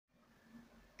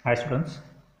Hi students,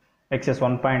 exercise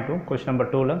 1.2 question number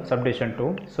 2 la subdivision 2.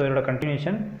 So இதோட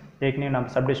continuation ஏற்கனவே நம்ம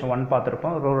subdivision 1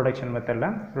 பார்த்திருப்போம் row reduction methodல.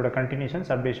 இதோட continuation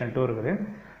subdivision 2 இருக்குது.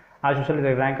 As usual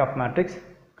இது rank of matrix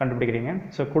கண்டுபிடிக்கிறீங்க.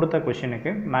 So கொடுத்த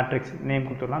questionக்கு matrix name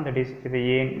கொடுத்துக்கலாம், that is இது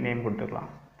A name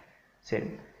கொடுத்துக்கலாம். சரி,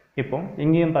 இப்போ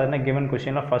இங்கேயும் பார்த்தீங்கன்னா given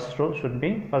questionல first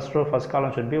row first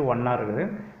column should be 1 இருக்குது.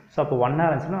 ஸோ அப்போ 1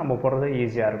 இருந்துச்சுன்னா நம்ம போடுறது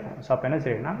ஈஸியாக இருக்கும். ஸோ அப்போ என்ன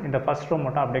செய்யணும்னா இந்த ஃபஸ்ட் ரோ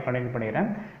மட்டும் அப்படியே கண்டினியூ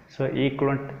பண்ணிக்கிறேன். ஸோ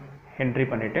ஈக்குவலண்ட் என்ட்ரி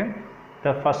பண்ணிவிட்டு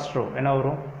the first row என்ன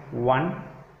வரும் 1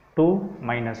 2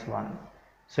 -1.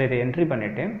 ஸோ இதை என்ட்ரி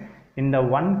பண்ணிவிட்டு இந்த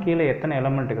 1 கீழே எத்தனை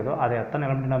எலமெண்ட் இருக்குதோ அதை எத்தனை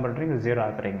எலமெண்ட் என்ன பண்ணுறீங்க 0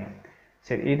 ஆக்குறீங்க.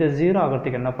 சரி, இது 0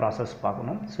 ஆகிறதுக்கு என்ன ப்ராசஸ்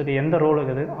பார்க்கணும். ஸோ இது எந்த ரோல்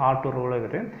இருக்குது R2 ரோல்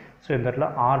இருக்குது. ஸோ இந்த இடத்துல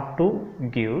R2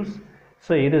 gives.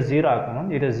 ஸோ இது 0 ஆக்கணும்.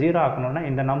 இது 0 ஆக்கணும்னா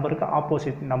இந்த நம்பருக்கு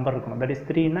ஆப்போசிட் நம்பர் இருக்கணும். தட் இஸ்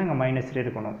 3னா இங்கே -3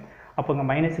 இருக்கணும். அப்போ இங்கே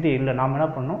 -3 இல்லை, நாம் என்ன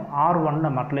பண்ணணும் R1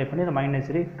 மல்டிப்ளை பண்ணி இந்த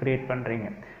 -3 கிரியேட் பண்ணுறீங்க.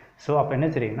 ஸோ அப்போ என்ன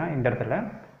செய்றீங்கன்னா இந்த இடத்துல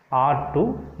R2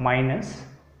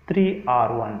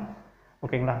 -3R1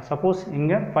 ஓகேங்களா. சப்போஸ்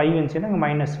இங்கே 5 இருந்துச்சுன்னா இங்கே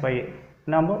 -5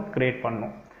 நம்ம கிரியேட்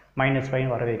பண்ணணும். -5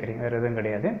 வர வைக்கிறீங்க, வேறு எதுவும்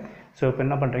கிடையாது. ஸோ இப்போ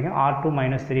என்ன பண்ணுறீங்க R2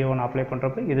 -3R1 அப்ளை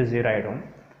பண்ணுறப்போ இது 0 ஆகிடும்.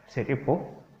 சரி, இப்போது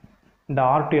இந்த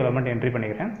R2 எலமெண்ட் என்ட்ரி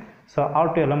பண்ணிக்கிறேன். ஸோ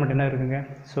R2 எலமெண்ட் என்ன இருக்குங்க.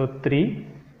 ஸோ 3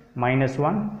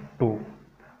 -1 2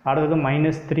 அடுத்தது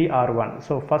 -3R1.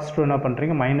 ஸோ ஃபஸ்ட் என்ன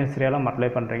பண்ணுறீங்க -3 மல்டிப்ளை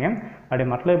பண்ணுறீங்க. அப்படி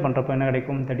மல்டிப்ளை பண்ணுறப்போ என்ன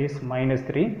கிடைக்கும், தட் இஸ்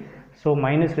 -3. ஸோ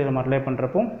 -3 மல்டிப்ளை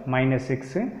பண்ணுறப்போ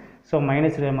 -6. ஸோ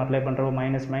 -3 மல்டிப்ளை பண்ணுறப்போ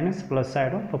மைனஸ் ப்ளஸ்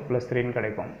ஆகிடும். இப்போ +3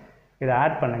 கிடைக்கும். இதை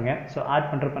ஆட் பண்ணுங்கள். ஸோ ஆட்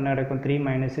பண்ணுறப்போ என்ன கிடைக்கும் 3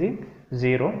 -3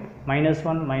 0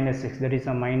 -1 -6 தட் இஸ்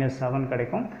 -7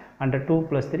 கிடைக்கும். அண்ட் 2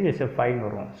 + 3 இஸ் 5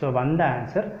 வரும். ஸோ வந்த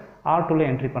ஆன்சர் R2ல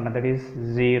என்ட்ரி பண்ண தட் இஸ்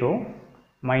 0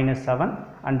 -7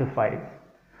 அண்ட் 5.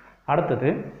 அடுத்தது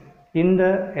இந்த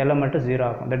எலமெண்ட்டு 0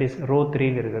 ஆகும். தட் இஸ் ரோ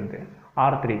 3 இருக்கிறது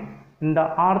R3. இந்த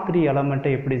R3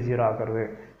 எலமெண்ட்டை எப்படி 0 ஆகிறது.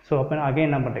 ஸோ அப்போ அகைன்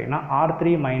என்ன பண்ணுறீங்கன்னா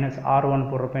R3 -R1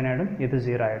 போடுறப்ப என்ன ஆகிடும், இது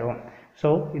 0 ஆகிடும். ஸோ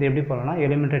இது எப்படி போகலாம்னா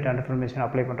எலிமெண்ட்ரி டிரான்ஸ்ஃபர்மேஷன்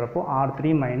அப்ளை பண்ணுறப்போ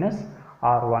R3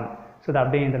 -R1. ஸோ இது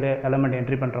அப்படியே இந்த எலமெண்ட்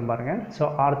என்ட்ரி பண்ணுற பாருங்கள். ஸோ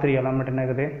R3 எலமெண்ட் என்ன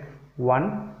இருக்குது 1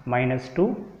 -2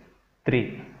 3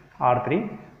 R3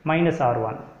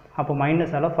 -R1. அப்போ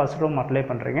மைனஸால் ஃபஸ்ட் ரோ மல்டிப்ளை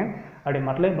பண்ணுறீங்க. அப்படி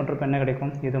மல்டிப்ளை பண்ணுறப்ப என்ன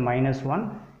கிடைக்கும், இது -1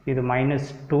 இது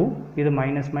 -2 இது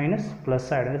மைனஸ் ப்ளஸ்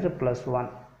ஆகிடும், இது +1.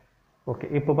 ஓகே,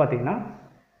 இப்போ பார்த்தீங்கன்னா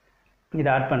இதை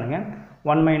ஆட் பண்ணுங்கள்.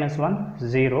 1 -1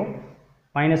 0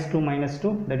 -2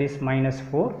 -2 தட் இஸ்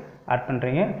 -4 ஆட்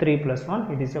பண்ணுறீங்க. 3 + 1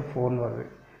 இட் இஸ் 4 வருது.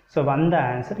 ஸோ வந்த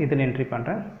ஆன்சர் இதில் என்ட்ரி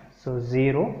பண்ணுறேன். So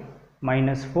 0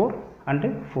 -4 and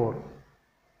 4.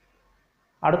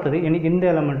 அடுத்தது எனக்கு இந்த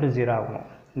எலமெண்ட்டு 0 ஆகணும்.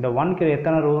 இந்த 1 கீழே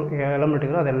எத்தனை ரோ எலமெண்ட்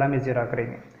இருக்கோ அது எல்லாமே 0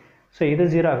 ஆக்குறீங்க. ஸோ இது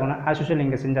 0 ஆகணும். ஆஸ் யூஷுவல்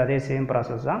நீங்கள் செஞ்ச அதே சேம்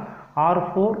ப்ராசஸ் தான்.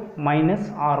 R4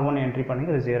 -R1 என்ட்ரி பண்ணிங்க,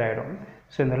 அது 0 ஆகிடும்.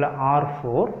 ஸோ இதில்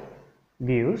R4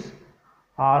 gives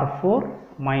R4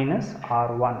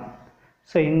 -R1.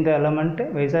 So இந்த எலமெண்ட்டு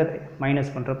வைஸாக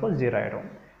மைனஸ் பண்ணுறப்போ 0 ஆகிடும்.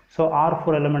 ஸோ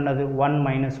R4 எலமெண்ட் அது 1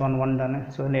 -1 1 தானே.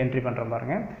 ஸோ இதில் என்ட்ரி பண்ணுற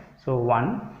பாருங்கள். ஸோ 1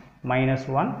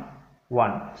 -1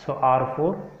 1. So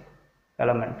R4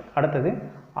 element. அடுத்தது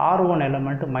R1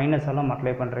 எலமெண்ட் மைனஸெல்லாம்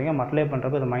மல்டிப்ளை பண்ணுறீங்க. மல்டிப்ளை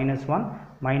பண்ணுறப்போ இது -1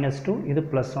 -2 இது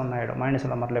 +1 ஆகிடும்.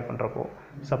 மைனஸெல்லாம் மல்டிப்ளை பண்ணுறப்போ.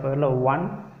 ஸோ அப்போ இதில் 1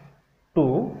 2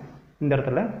 இந்த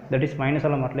இடத்துல தட் இஸ்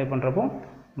மைனஸெல்லாம் மல்டிப்ளை பண்ணுறப்போ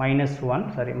 -1.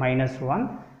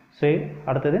 ஸோ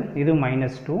அடுத்தது இது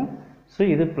 -2. ஸோ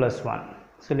இது +1.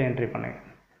 ஸோ இதை என்ட்ரி பண்ணுங்க.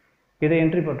 இதை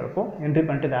என்ட்ரி பண்ணுறப்போ என்ட்ரி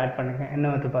பண்ணிட்டு இதை ஆட் பண்ணுங்க. என்ன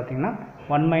வந்து பார்த்தீங்கன்னா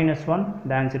 1 -1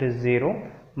 the answer is 0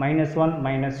 -1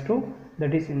 -2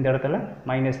 that is இந்த இடத்துல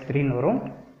 -3 வரும்.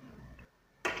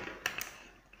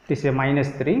 இஸ்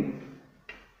 -3.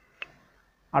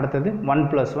 அடுத்தது 1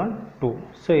 + 1 2.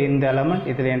 ஸோ இந்த எலமெண்ட்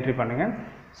இதில் என்ட்ரி பண்ணுங்கள்.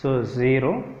 So 0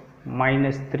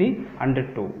 -3 and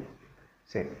 2.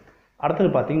 சரி, அடுத்தது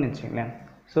பார்த்தீங்கன்னு வச்சுங்களேன்.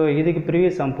 ஸோ இதுக்கு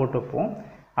ப்ரீவியஸ் சம் போட்டுப்போம்.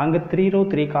 அங்கே 3 ரோ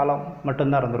 3 காலம்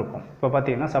மட்டும்தான் இருந்திருக்கும். இப்போ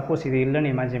பார்த்தீங்கன்னா சப்போஸ் இது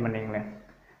இல்லைன்னு இமேஜின் பண்ணிங்களேன்.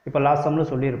 இப்போ லாஸ்ட் சம்மில்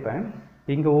சொல்லியிருப்பேன்,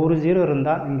 இங்கே ஒரு 0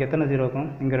 இருந்தால் இங்கே எத்தனை 0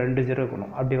 இருக்கணும், இங்கே 2 0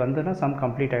 இருக்கணும். அப்படி வந்ததுன்னா சம்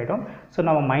கம்ப்ளீட் ஆகிடும். ஸோ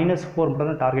நம்ம -4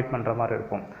 மட்டும் தான் டார்கெட் பண்ணுற மாதிரி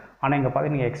இருக்கும். ஆனால் இங்கே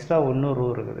பார்த்தீங்கன்னா எக்ஸ்ட்ரா இன்னொரு ரோ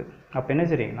இருக்குது. அப்போ என்ன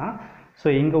செய்றீங்கன்னா ஸோ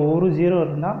இங்கே ஒரு 0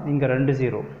 இருந்தால் இங்கே 2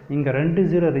 0, இங்கே 2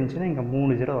 0 இருந்துச்சுன்னா இங்கே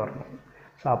 3 0 வரணும்.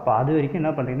 ஸோ அப்போ அது வரைக்கும்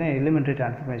என்ன பண்ணுறீங்கன்னா எலிமெண்ட்ரி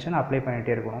டிரான்ஸ்ஃபர்மேஷன் அப்ளை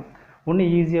பண்ணிகிட்டே இருக்கணும். ஒன்று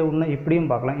ஈஸியாக ஒன்று இப்படியும்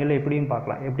பார்க்கலாம், இல்லை இப்படியும்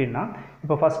பார்க்கலாம். எப்படின்னா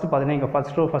இப்போ ஃபஸ்ட்டு பார்த்தீங்கன்னா இங்கே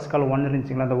ஃபஸ்ட் ரோ ஃபஸ்ட் கால் 1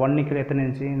 இருந்துச்சுங்களா, அந்த 1 கீழே எத்தனை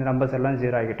இருந்துச்சு, இந்த நம்பர்ஸ் எல்லாம்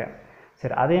 0 ஆகிட்டேன்.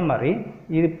 சரி, அதே மாதிரி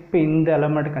இது இப்போ இந்த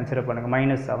எலமெண்ட் கன்சிடர் பண்ணுங்கள்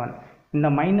 -7. இந்த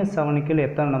 -7 கீழே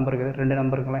எத்தனை நம்பர் இருக்குது, 2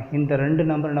 நம்பர் இருக்குங்களா. இந்த 2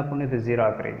 நம்பர் என்ன பண்ணு இது 0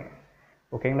 ஆக்குறீங்க.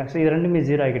 ஓகேங்களா. ஸோ இது ரெண்டுமே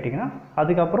 0 ஆகிட்டிங்கன்னா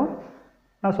அதுக்கப்புறம்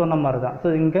நான் சொன்ன மாதிரி தான். ஸோ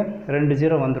இங்கே 2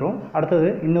 0 வந்துடும். அடுத்தது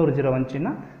இன்னொரு 0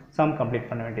 வந்துச்சுன்னா சம் கம்ப்ளீட்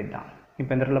பண்ண வேண்டியது தான்.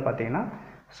 இப்போ இந்த இடத்துல பார்த்தீங்கன்னா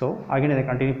ஸோ அகைன் இதை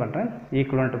கண்டினியூ பண்ணுறேன்.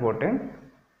 ஈக்குவலன்ட் போட்டு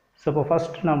ஸோ இப்போ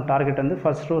ஃபஸ்ட் நம்ம டார்கெட் வந்து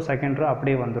ஃபஸ்ட் ரோ செகண்ட் ரோ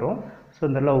அப்படியே வந்துடும். ஸோ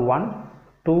இந்த 1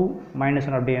 2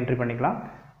 -1 அப்படியே என்ட்ரி பண்ணிக்கலாம்.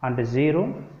 அண்டு 0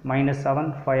 -7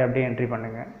 5 அப்படியே என்ட்ரி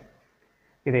பண்ணுங்கள்.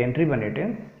 இதை என்ட்ரி பண்ணிவிட்டு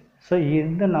ஸோ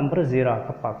இந்த நம்பரை 0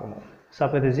 ஆக பார்க்கணும். ஸோ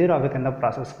அப்போ இது 0 ஆகுது என்ன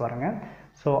ப்ராசஸ் பாருங்கள்.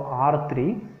 ஸோ R3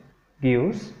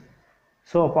 gives,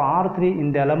 ஸோ அப்போ R3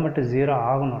 இந்த எலமெண்ட்டு 0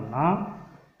 ஆகணும்னா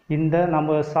இந்த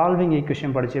நம்ம சால்விங்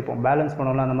ஈக்குவேஷன் படிச்சுப்போம், பேலன்ஸ்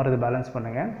பண்ணுவோம்ல, அந்த மாதிரி இது பேலன்ஸ்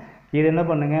பண்ணுங்கள். இது என்ன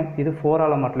பண்ணுங்கள், இது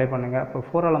 4ஆல் மல்டிப்ளை பண்ணுங்கள். அப்போ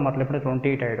 4ஆல் மல்டிப்ளை பண்ணி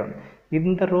 28 ஆகிடும்.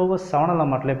 இந்த ரோவை 7ஆல்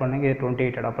மல்டிப்ளை பண்ணுங்கள், இது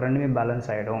 28 ஆகிடும். அப்போ ரெண்டுமே பேலன்ஸ்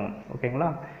ஆகிடும். ஓகேங்களா?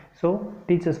 ஸோ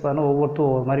டீச்சர்ஸ் பாருங்கள் ஒவ்வொருத்தரும்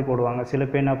ஒவ்வொரு மாதிரி போடுவாங்க. சில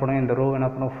பேர் என்ன பண்ணுவாங்க, இந்த ரோ என்ன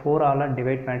பண்ணுவோம் 4ஆல்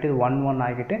டிவைட் பண்ணிட்டு இது 1 1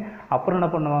 ஆகிட்டு அப்புறம் என்ன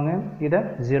பண்ணுவாங்க, இதை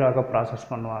 0ஆக ப்ராசஸ்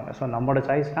பண்ணுவாங்க. ஸோ நம்மளோட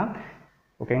சாய்ஸ் தான்.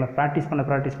 ஓகேங்களா? ப்ராக்டிஸ்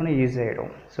பண்ண ஈஸி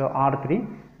ஆகிடும். ஸோ R3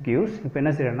 gives, இப்போ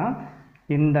என்ன செய்யணும்னா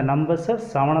இந்த நம்பர்ஸை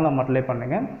 7ஆல் மல்டிப்ளை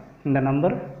பண்ணுங்கள். இந்த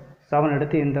நம்பர் 7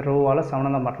 எடுத்து இந்த ரோவால்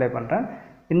 7ஆல் மல்டிப்ளை பண்ணுறேன்.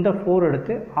 இந்த 4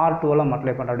 எடுத்து R2ஆல்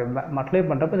மல்டிப்ளை பண்ணுறேன். அப்படி மல்டிப்ளை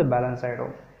பண்ணுறப்போ இது பேலன்ஸ்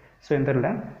ஆகிடும். ஸோ இந்த இதில்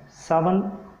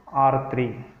 7R3,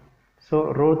 ஸோ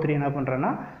ரோ 3 என்ன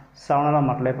பண்ணுறேன்னா 7ஆல்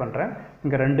மல்டிப்ளை பண்ணுறேன்.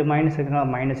 இங்கே 2 மைனஸ் இருக்குன்னா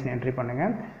மைனஸ் என்ட்ரி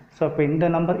பண்ணுங்கள். ஸோ இப்போ இந்த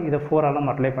நம்பர் இதை 4ஆல்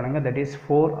மல்டிப்ளை பண்ணுங்கள். தட் இஸ்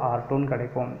 4R2ன்னு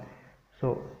கிடைக்கும். ஸோ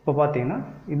இப்போ பார்த்தீங்கன்னா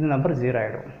இந்த நம்பர் 0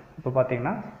 ஆகிடும். இப்போ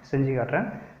பார்த்தீங்கன்னா செஞ்சு காட்டுறேன்.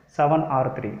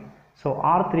 7R3, ஸோ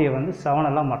R3யை வந்து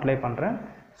 7ஆல் மல்டிப்ளை பண்ணுறேன்.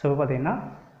 ஸோ இப்போ பார்த்தீங்கன்னா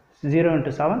 0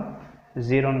 × 7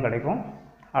 0ன்னு கிடைக்கும்.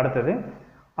 அடுத்தது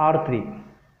R3,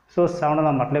 ஸோ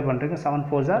 7ஆல் மல்டிப்ளை பண்ணுறீங்க. 7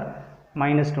 4s are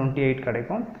 -28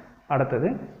 கிடைக்கும். அடுத்தது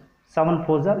 7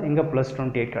 4s are இங்கே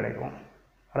 +28 கிடைக்கும்.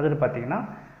 அடுத்தது பார்த்தீங்கன்னா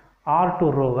R2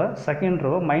 ரோவை செகண்ட்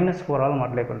ரோவை -4ஆல்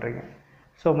மல்டிப்ளை பண்ணுறீங்க.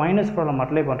 ஸோ -4ஆல்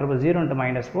மல்டிப்ளை பண்ணுறப்போ 0 ×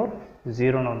 -4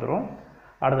 0ன்னு வந்துடும்.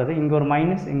 அடுத்தது இங்கே ஒரு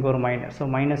மைனஸ், இங்கே ஒரு minus, so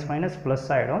minus minus plus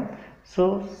ஆகிடும். ஸோ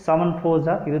 7 4s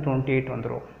are இது 28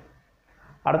 வந்துடும்.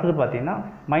 அடுத்தது பார்த்தீங்கன்னா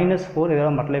 -4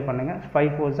 இதெல்லாம் மல்டிப்ளை பண்ணுங்கள்.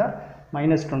 5 4s are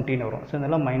 -20ன்னு வரும். ஸோ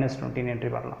இதெல்லாம் -20ன்னு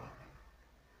என்ட்ரி பண்ணலாம்.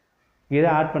 இதை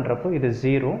ஆட் பண்ணுறப்போ இது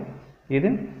 0,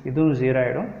 இதுவும் 0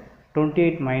 ஆகிடும்.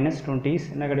 28 - 20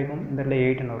 என்ன கிடைக்கும், இந்த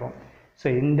 8ன்னு வரும். ஸோ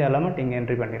இந்த எலமெண்ட் இங்கே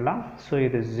என்ட்ரி பண்ணிடலாம். ஸோ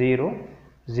இது 0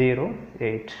 0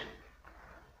 8.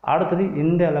 அடுத்தது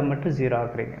இந்த எலமெண்ட்டு 0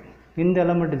 ஆக்குறீங்க. இந்த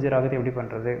எலமெண்ட் 0 ஆகுது எப்படி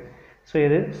பண்ணுறது. ஸோ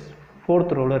இது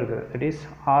 4th ரோவில் இருக்குது. That is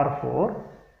R4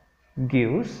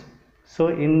 gives, so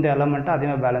இந்த எலமெண்ட்டை அதே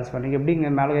மாதிரி பேலன்ஸ் பண்ணுறீங்க. எப்படி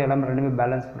இங்கே மேலே எலமெண்ட் ரெண்டுமே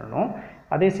பேலன்ஸ் பண்ணணும்,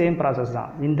 அதே சேம் ப்ராசஸ் தான்.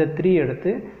 இந்த 3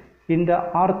 எடுத்து இந்த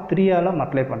R3ஆல்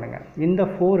மல்டிப்ளை பண்ணுங்கள். இந்த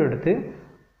 4 எடுத்து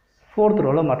 4th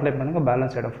ரோவில் மல்டிப்ளை பண்ணுங்கள்,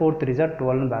 பேலன்ஸ் ஆகிடும். 4 3s are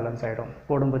 12ன்னு பேலன்ஸ் ஆகிடும்.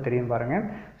 போடும்போது தெரியும் பாருங்கள்.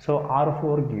 So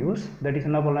R4 gives, that is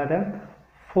என்ன பண்ணலாம், இதை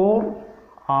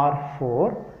 4R4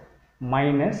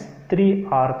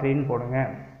 -3R3ன்னு போடுங்க.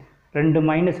 2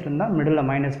 மைனஸ் இருந்தால் மிடில்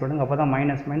மைனஸ் போடுங்க. அப்போ தான்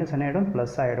மைனஸ் மைனஸ் என்ன ஆகிடும்,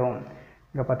 ப்ளஸ் ஆகிடும்.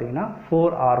 இங்கே பார்த்தீங்கன்னா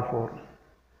 4R4,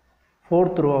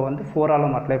 4th ரோவை வந்து 4ஆல்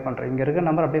மல்டிப்ளை பண்ணுறேன். இங்கே இருக்க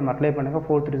நம்பர் அப்படியே மல்டிப்ளை பண்ணுங்கள்.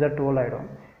 4 3s are 12 ஆகிடும்.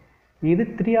 இது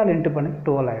 3ஆல் இன்ட்டு பண்ணி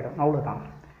 12 ஆகிடும். அவ்வளோதான்.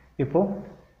 இப்போது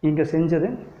இங்கே செஞ்சு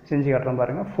காட்டுறோம்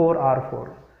பாருங்கள். 4R4,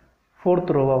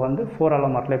 4th ரோவை வந்து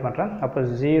 4ஆல் மல்டிப்ளை பண்ணுறேன். அப்போ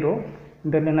 0,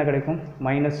 இந்த என்ன கிடைக்கும்,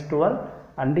 -12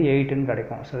 அண்டு 8ன்னு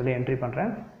கிடைக்கும். ஸோ இதில் என்ட்ரி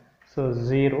பண்ணுறேன். So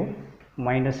 0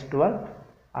 -12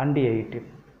 and 8.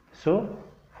 So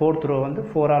 4th row வந்து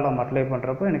 4ஆல் மல்டிப்ளை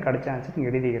பண்ணுறப்போ எனக்கு கிடைச்ச ஆன்சர் இங்கே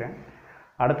எழுதிக்கிறேன்.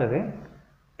 அடுத்தது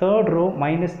 3rd ரோ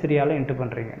 -3ஆல் இன்ட்டு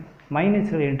பண்ணுறீங்க.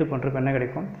 -3 இன்ட்டு பண்ணுறப்போ என்ன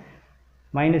கிடைக்கும்,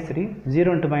 -3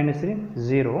 0 × -3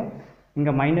 0.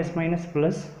 இங்கே minus minus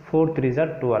plus 4 3s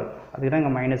are 12. அதுக்கு தான்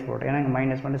இங்கே மைனஸ் போட்டேன், ஏன்னா இங்கே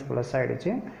மைனஸ் மைனஸ் ப்ளஸ்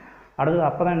ஆகிடுச்சு. அடுத்தது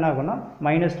அப்போ தான் என்ன ஆகும்னா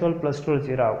 -12 + 12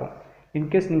 0 ஆகும்.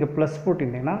 இன்கேஸ் நீங்கள் ப்ளஸ்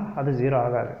போட்டிருந்தீங்கன்னா அது 0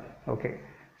 ஆகாது. ஓகே,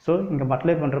 ஸோ இங்கே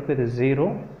மல்டிப்ளை பண்ணுறப்போ இது 0,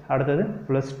 அடுத்தது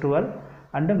 +12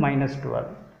 அண்டு -12.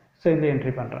 ஸோ இதில்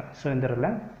என்ட்ரி பண்ணுறேன். ஸோ இந்த இடத்துல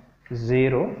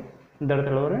 0, இந்த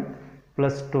இடத்துல ஒரு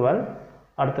 +12,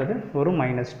 அடுத்தது ஒரு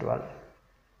 -12.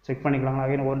 Check பண்ணிக்கலாங்களா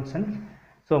again one sense.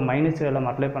 So -3ஆல்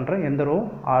multiply பண்ணுறேன். எந்த row,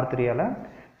 R3ஆல்.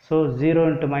 So 0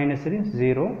 × -3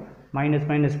 0, minus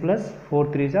minus plus 4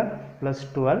 3s are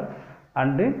 +12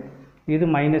 and இது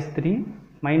 -3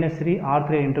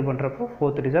 R3 என்ட்ரி பண்ணுறப்போ 4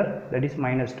 3s are தட் இஸ்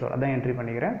 -12. அதான் என்ட்ரி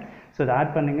பண்ணிக்கிறேன். ஸோ இதை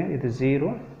ஆட் பண்ணுங்கள். இது 0,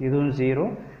 இதுவும் 0,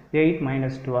 8 -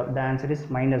 12, த ஆன்சர் இஸ்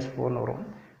 -4ன்னு வரும்.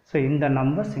 ஸோ இந்த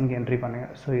நம்பர்ஸ் இங்கே என்ட்ரி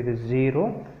பண்ணுங்கள். ஸோ இது 0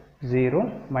 0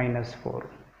 -4.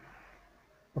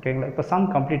 ஓகேங்களா. இப்போ சம்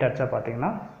கம்ப்ளீட் ஆச்சா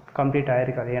பார்த்தீங்கன்னா கம்ப்ளீட்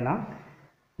ஆகிருக்காது. ஏன்னா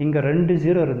இங்கே 2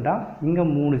 0 இருந்தால் இங்கே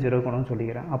 3 0 இருக்கணும்னு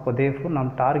சொல்லிக்கிறேன். அப்போ தேர்ஃபோர்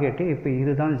நம்ம டார்கெட்டு இப்போ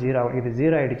இதுதான் 0 ஆகும். இது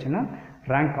 0 ஆகிடுச்சுன்னா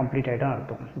ரேங்க் கம்ப்ளீட் ஆகிட்டான்னு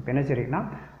அர்த்தம். இப்போ என்ன சரிங்கன்னா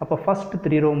அப்போ ஃபஸ்ட்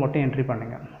 3 ரோ மட்டும் என்ட்ரி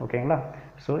பண்ணுங்கள். ஓகேங்களா.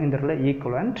 ஸோ இந்த இடத்துல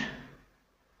equivalent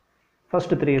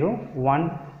first 3 row 1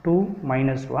 2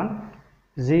 -1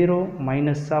 0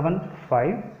 -7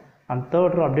 5 and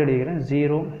third row அப்படியே எழுதிக்கிறேன்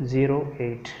 0 0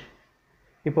 8.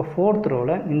 இப்போ 4th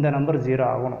ரோவில் இந்த நம்பர் 0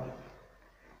 ஆகணும்.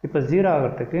 இப்போ 0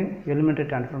 ஆகிறதுக்கு எலிமெண்ட்ரி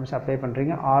டிரான்ஸ்ஃபார்மேஷன் அப்ளை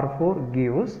பண்ணுறீங்க. R4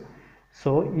 gives,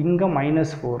 ஸோ இங்கே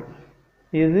 -4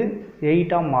 இது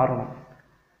 8ஆக மாறணும்.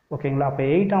 ஓகேங்களா? அப்போ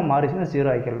 8ஆக மாறிச்சுன்னா 0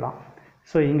 ஆகிக்கலாம்.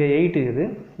 ஸோ இங்கே 8 இருக்குது,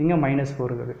 இங்கே -4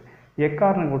 இருக்குது.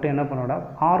 எக்காரணம் போட்டு என்ன பண்ணோட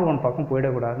R1 பக்கம்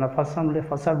போயிடக்கூடாது. நான்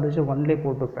ஃபஸ்ட் அப்ளிகேஷன் 1லேயே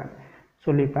போட்டுப்பேன்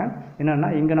சொல்லிப்பேன். என்னென்னா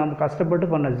இங்கே நம்ம கஷ்டப்பட்டு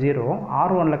பண்ண 0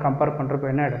 R1ல் கம்பேர் பண்ணுறப்ப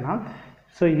என்ன ஆகிடும்னா,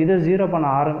 ஸோ இதை 0 பண்ண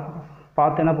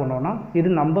பார்த்து என்ன பண்ணுவோன்னா இது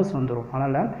நம்பர்ஸ் வந்துடும்.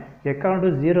 அதனால்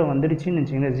எக்காரணம் 0 வந்துடுச்சின்னு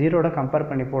வச்சிங்கன்னா 0வோட கம்பேர்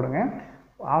பண்ணி போடுங்க.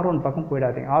 R1 பக்கம்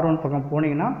போயிடாதீங்க. R1 பக்கம்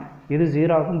போனீங்கன்னா இது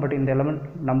 0 ஆகும், பட் இந்த எலமெண்ட்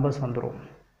நம்பர்ஸ் வந்துடும்.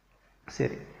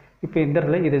 சரி, இப்போ இந்த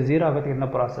இடத்துல இது 0 ஆகிறதுக்கு என்ன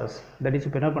ப்ராசஸ்? தட் இஸ்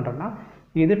இப்போ என்ன பண்ணுறோன்னா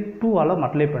இது 2ஆல்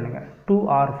மல்டிப்ளை பண்ணுங்கள்.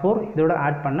 2R4 இதோட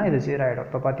ஆட் பண்ணால் இது 0 ஆகிடும்.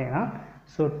 இப்போ பார்த்தீங்கன்னா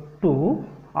ஸோ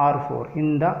 2R4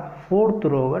 இந்த 4th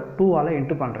ரோவை 2ஆல்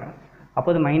இன்ட்டு பண்ணுறேன். அப்போ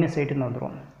அது -8ன்னு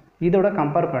வந்துடும். இதோட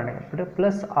கம்பேர் பண்ணுங்கள்.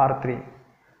 +R3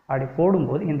 அப்படி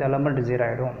போடும்போது இந்த எலமெண்ட் 0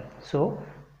 ஆகிடும். ஸோ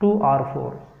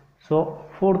 2R4, ஸோ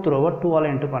 4th ரோவை 2ஆல்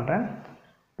இன்ட்டு பண்ணுறேன்.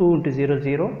 2 × 0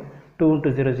 0, 2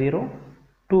 × 0 0,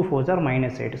 2 4s are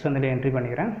 -8. ஸோ இதில் என்ட்ரி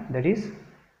பண்ணிக்கிறேன். That is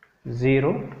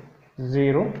 0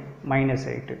 0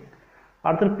 -8.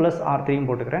 அடுத்தது +R3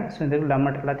 போட்டுக்கிறேன். ஸோ இந்த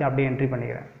எலமெண்ட் எல்லாத்தையும் அப்படியே என்ட்ரி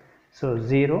பண்ணிக்கிறேன். ஸோ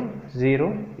 0 0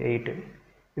 8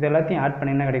 இது எல்லாத்தையும் ஆட்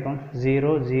பண்ணி என்ன கிடைக்கும்?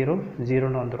 0 0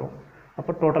 0ன்னு வந்துடும்.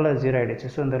 அப்போ டோட்டலாக 0 ஆகிடுச்சு.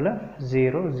 ஸோ இந்த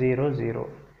 0 0 0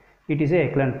 it is a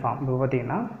echelon form. இப்போ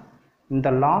பார்த்தீங்கன்னா இந்த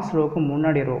லாஸ்ட் ரோவுக்கு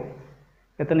முன்னாடி ரோ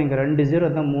எத்தனை இங்கே 2 0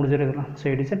 இருந்தால் 3 0 இருக்கலாம். So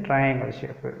it is a triangle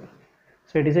shape.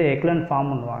 So it is a echelon form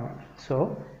பண்ணுவாங்க. ஸோ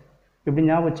இப்படி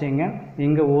ஞாபகம் வச்சுங்க,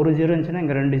 இங்கே 1 0 இருந்துச்சுன்னா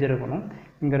இங்கே 2 0 இருக்கணும்,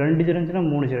 இங்கே 2 0 இருந்துச்சுன்னா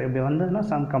 3 0. இப்படி வந்ததுன்னா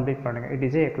சம் கம்ப்ளீட் பண்ணுங்கள். It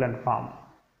is a echelon form.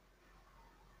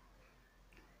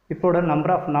 இப்போட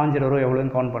number of நான் ஜீரோ ரோ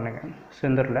எவ்வளோன்னு கவுண்ட் பண்ணுங்கள். ஸோ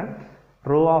இந்த இடத்துல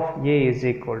row of A is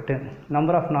equal to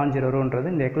number of நான் ஜீரோ ரோன்றது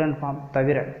இந்த எக்லன் ஃபார்ம்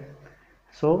தவிர.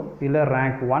 ஸோ இதில்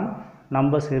ரேங்க் 1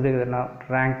 நம்பர்ஸ் இருக்குதுன்னா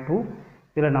ரேங்க் 2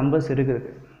 இதில் நம்பர்ஸ் இருக்குது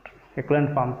எக்லன்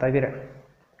ஃபார்ம் தவிர.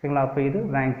 ஓகேங்களா? அப்போ இது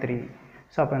ரேங்க் 3.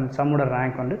 ஸோ அப்போ இந்த சம்மோட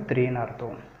ரேங்க் வந்து 3ன்னு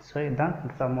அர்த்தம். ஸோ இதுதான்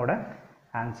சம்மோட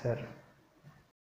ஆன்சர்.